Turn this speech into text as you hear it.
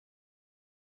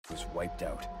was wiped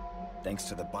out, thanks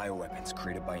to the bioweapons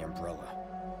created by Umbrella.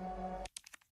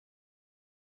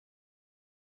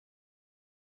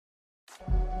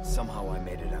 Somehow I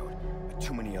made it out, but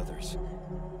too many others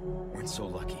weren't so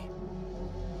lucky.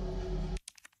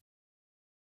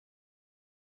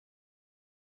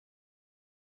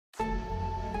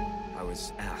 I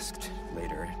was asked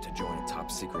later to join a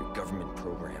top-secret government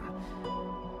program.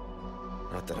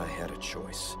 Not that I had a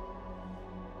choice.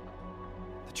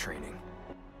 The training,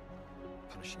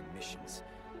 punishing missions,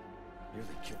 nearly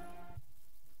killed.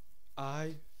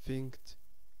 I think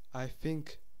I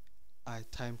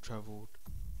time traveled.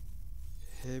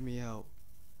 Hear me out.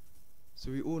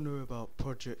 So we all know about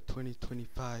Project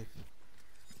 2025.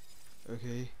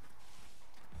 Okay?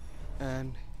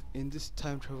 And in this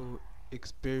time travel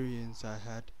experience I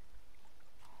had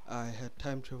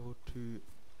time traveled to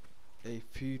a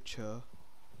future,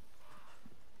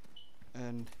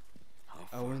 and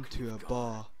I went to a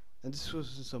bar, and this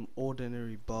wasn't some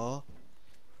ordinary bar.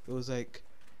 It was like,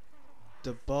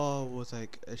 the bar was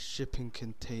like a shipping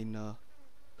container.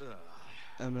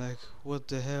 I'm like, what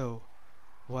the hell?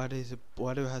 Why do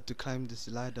I have to climb this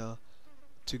ladder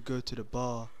to go to the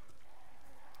bar?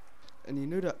 And you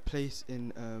know that place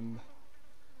in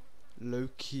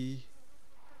Loki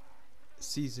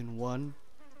season 1,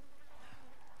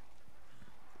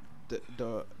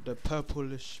 the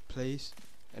purplish place,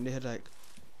 and they had like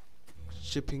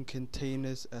shipping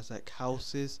containers as like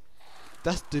houses.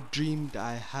 That's the dream that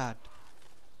I had.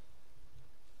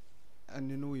 And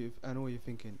I know what you're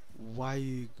thinking. Why are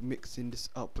you mixing this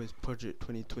up with Project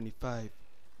 2025?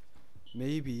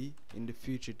 Maybe in the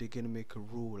future they're gonna make a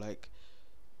rule like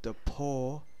the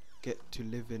poor get to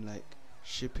live in like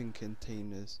shipping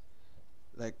containers.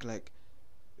 Like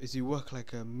as you work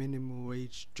like a minimum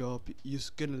wage job, you're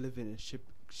just gonna live in a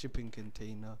shipping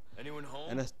container. Anyone home?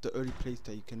 And that's the only place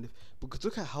that you can live. Because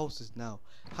look at houses now.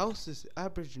 Houses,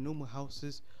 average normal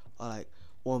houses are like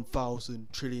 1,000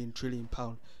 trillion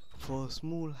pound. For a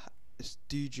small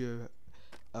studio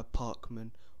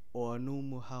apartment or a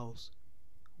normal house,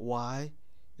 why?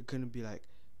 It couldn't be like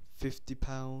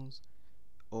 £50,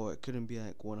 or it couldn't be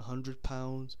like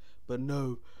 £100. But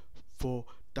no, for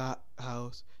that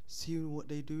house, see what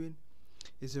they're doing?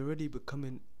 It's already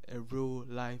becoming a real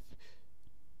life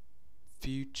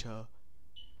future.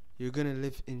 You're gonna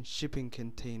live in shipping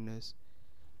containers.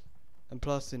 And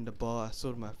plus in the bar I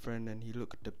saw my friend and he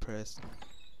looked depressed.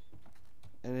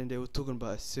 And then they were talking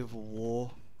about a civil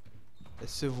war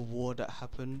that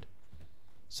happened.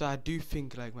 So I do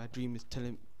think like my dream is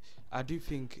telling, I do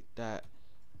think that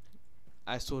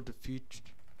I saw the future,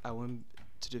 I went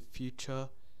to the future,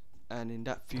 and in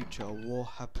that future a war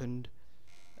happened,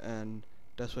 and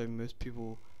that's why most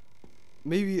people,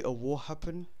 maybe a war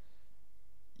happened,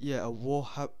 yeah, a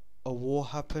war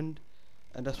happened,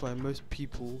 and that's why most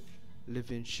people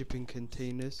live in shipping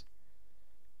containers,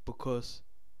 because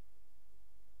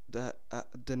that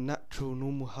the natural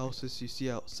normal houses you see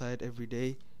outside every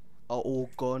day are all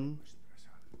gone.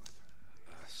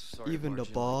 Sorry, Even the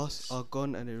Margin, bars are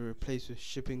gone, and they're replaced with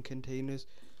shipping containers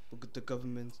because the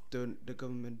government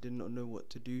did not know what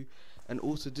to do. And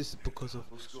also this is because of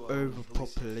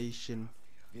overpopulation.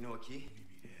 You know a key?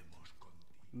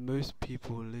 Most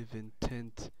people live in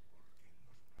tents.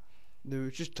 No,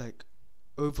 it's just like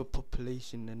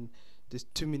overpopulation, and there's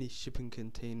too many shipping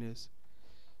containers.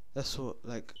 That's what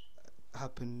like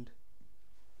happened.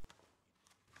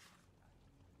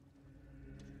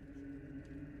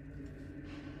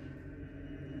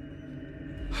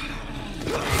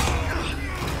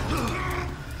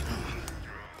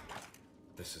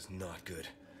 This is not good.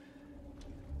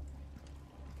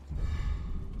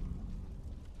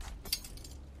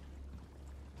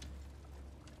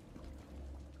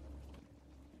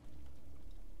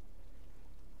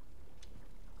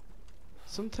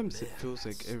 Sometimes it feels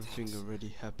like everything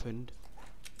already happened.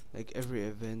 Like every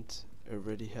event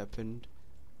already happened.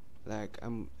 Like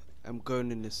I'm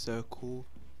going in a circle.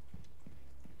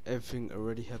 Everything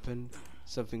already happened.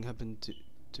 Something happened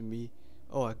to me.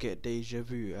 Oh, I get deja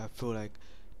vu. I feel like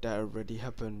that already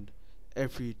happened.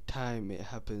 Every time it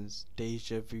happens,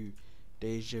 deja vu,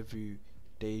 deja vu,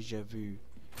 deja vu.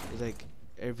 It's like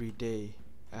every day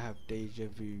I have deja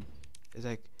vu. It's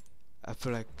like I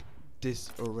feel like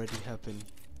this already happened.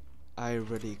 I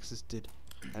already existed,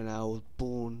 and I was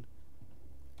born,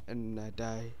 and I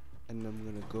die, and I'm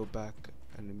gonna go back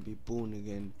and then be born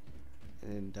again,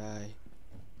 and then die.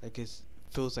 Like it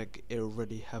feels like it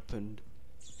already happened.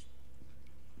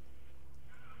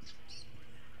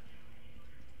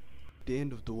 The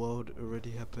end of the world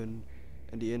already happened,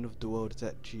 and the end of the world is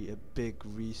actually a big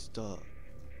restart.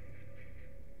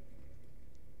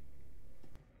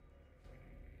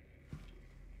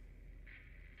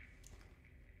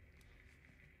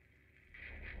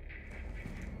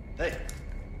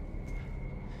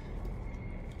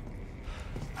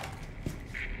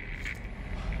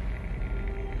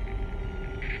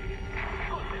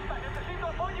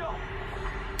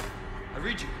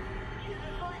 read you.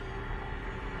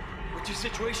 What's your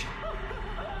situation?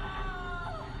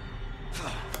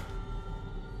 What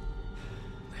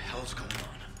the hell's going on?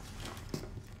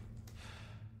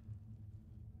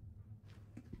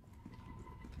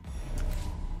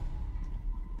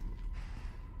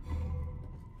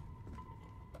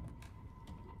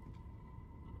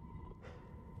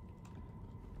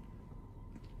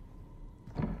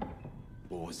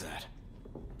 What was that?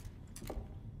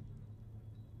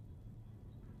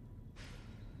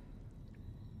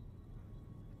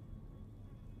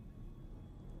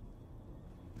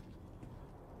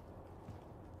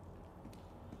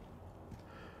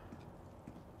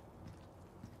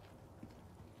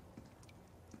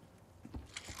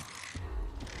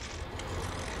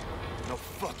 No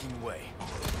fucking way.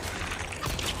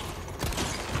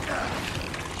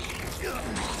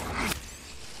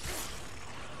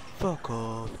 Fuck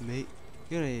off, mate.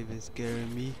 You're not even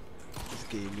scaring me. This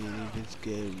game ain't even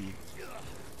scaring me.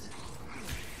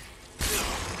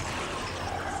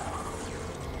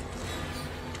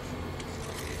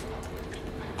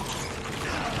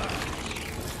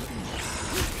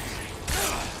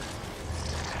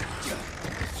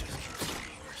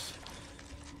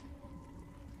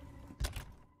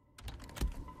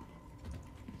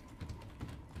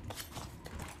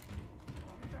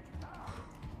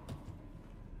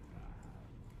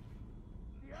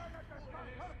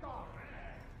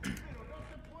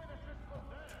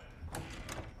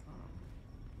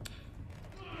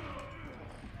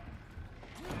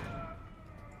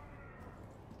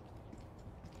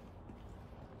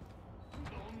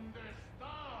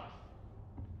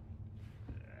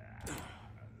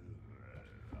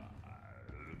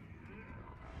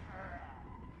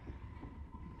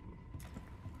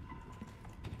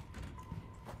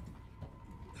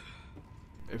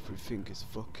 Everything is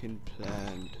fucking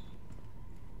planned.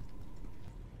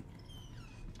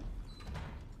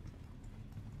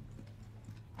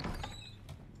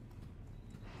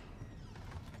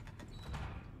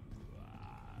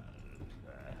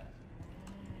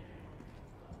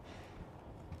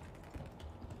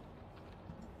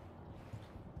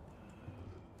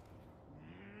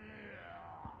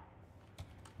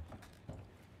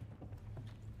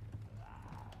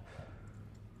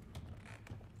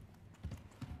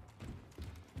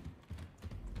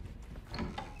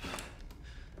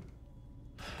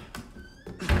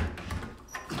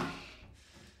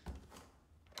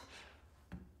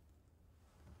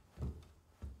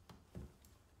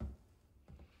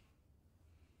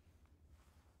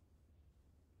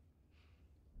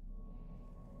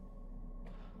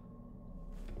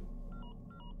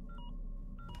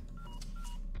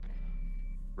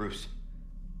 Bruce,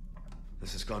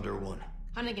 this is Gondor 1.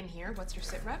 Hunnigan here. What's your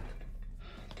sit rep?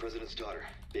 The President's daughter,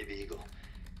 Baby Eagle.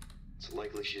 It's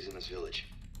likely she's in this village.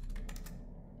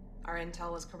 Our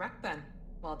intel was correct then.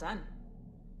 Well done.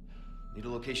 Need a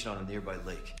location on a nearby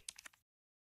lake.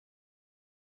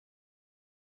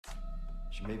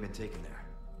 She may have been taken there.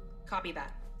 Copy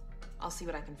that. I'll see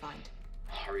what I can find.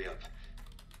 Hurry up.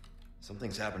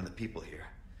 Something's happened to the people here.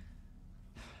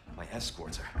 My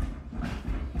escorts are...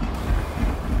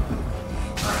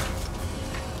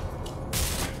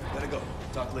 Gotta go.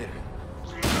 Talk later.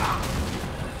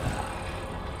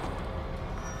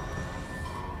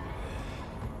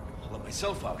 I'll let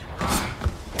myself out.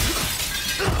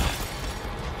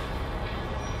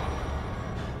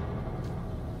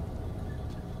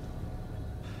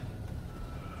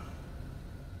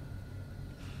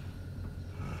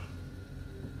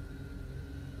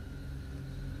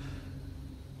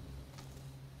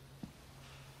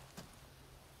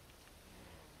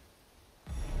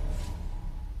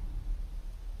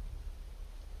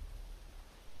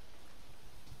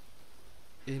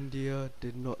 India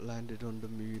did not land it on the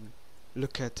moon.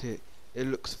 Look at it. It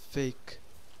looks fake.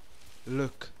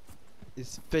 Look.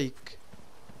 It's fake.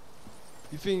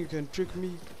 You think you can trick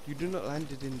me? You do not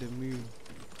land it in the moon.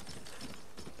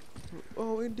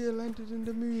 Oh, India landed in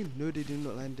the moon. No, they did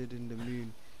not land it in the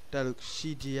moon. That looks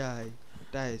CGI.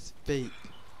 That is fake.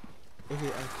 Okay,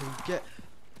 I can get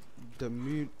the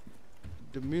moon.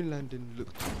 The moon landing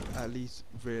looked at least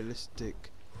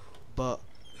realistic, but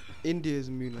India's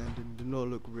moon landing did not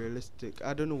look realistic.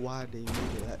 I don't know why they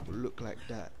made it look like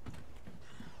that.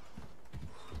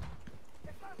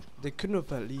 They could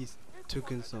have at least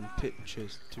taken some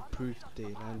pictures to prove they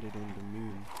landed on the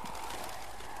moon,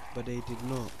 but they did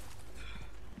not.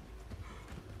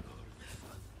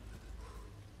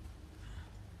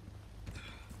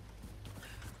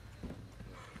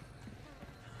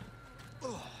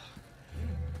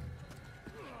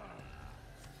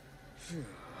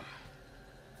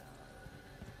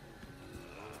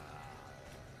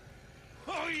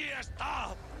 ¡Ahí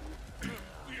está!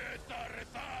 ¡Empieza a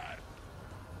rezar!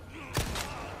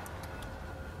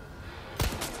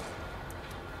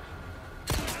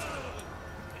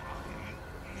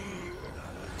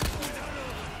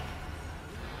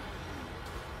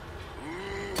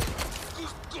 ¿Qué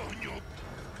coño?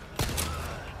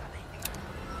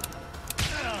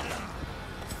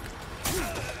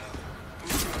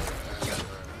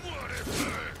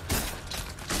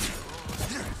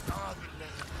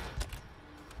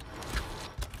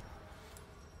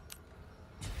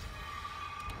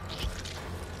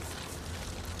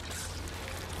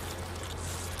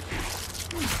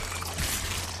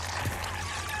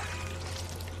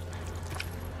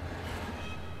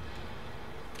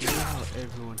 You know how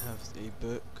everyone has a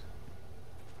book?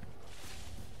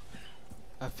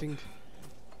 I think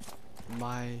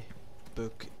my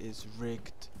book is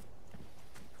rigged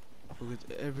because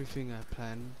everything I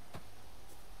planned,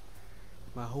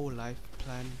 my whole life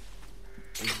plan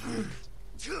is rigged.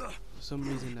 For some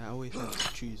reason I always have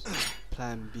to choose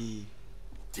plan B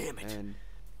Damn it. and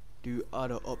do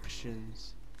other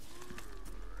options.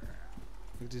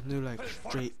 Like there's no like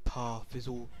straight path, it's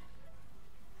all,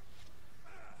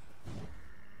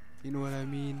 you know what I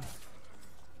mean?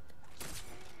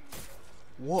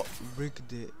 What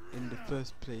rigged it in the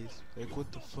first place? Like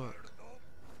what the fuck?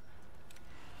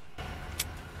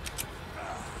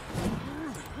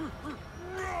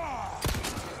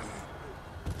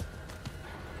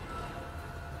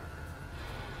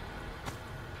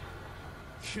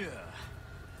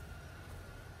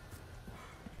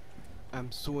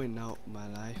 I'm sorting out my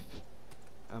life.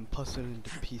 I'm puzzling the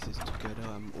pieces together.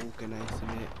 I'm organizing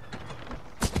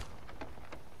it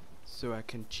so I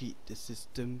can cheat the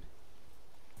system.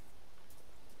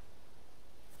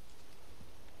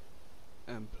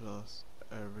 And plus,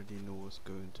 I already know what's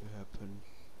going to happen.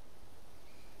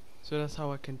 So that's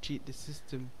how I can cheat the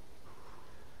system.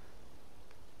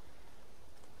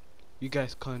 You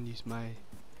guys can't use my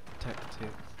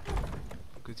tactics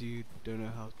because you don't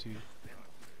know how to.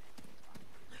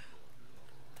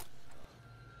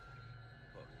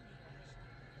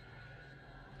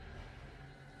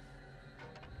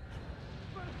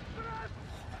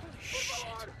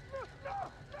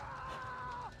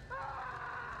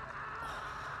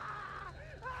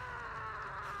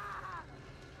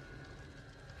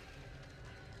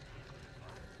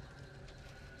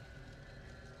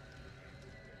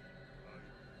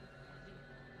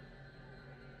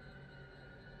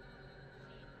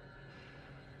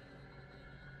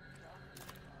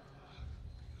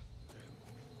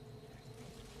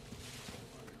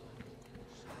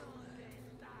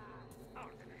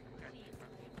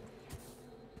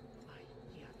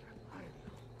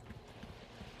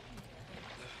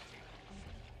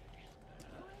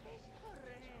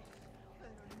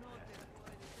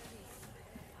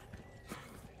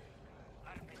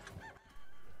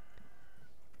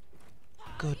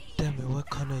 God damn it, why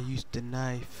can't I use the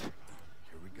knife?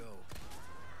 Here we go.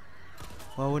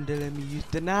 Why won't they let me use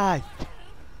the knife?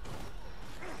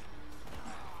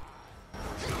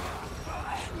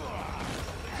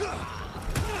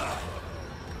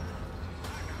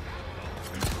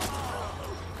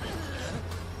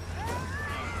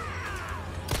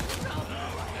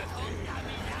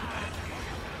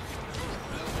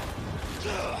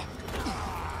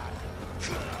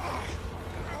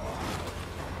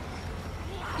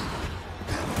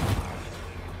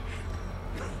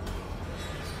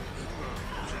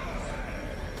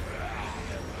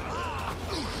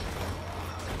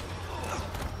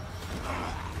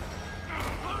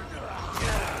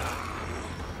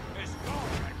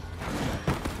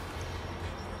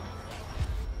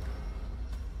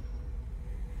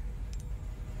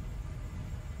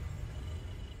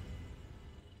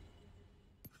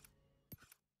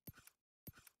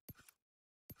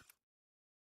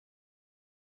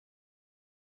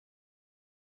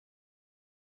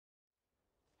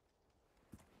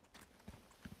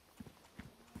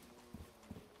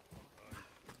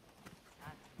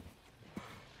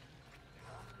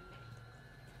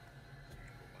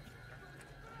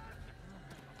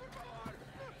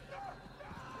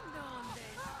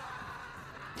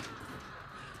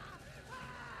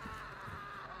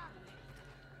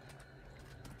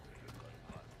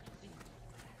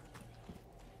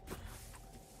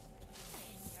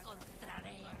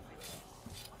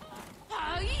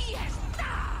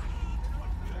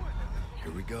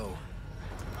 Here we go.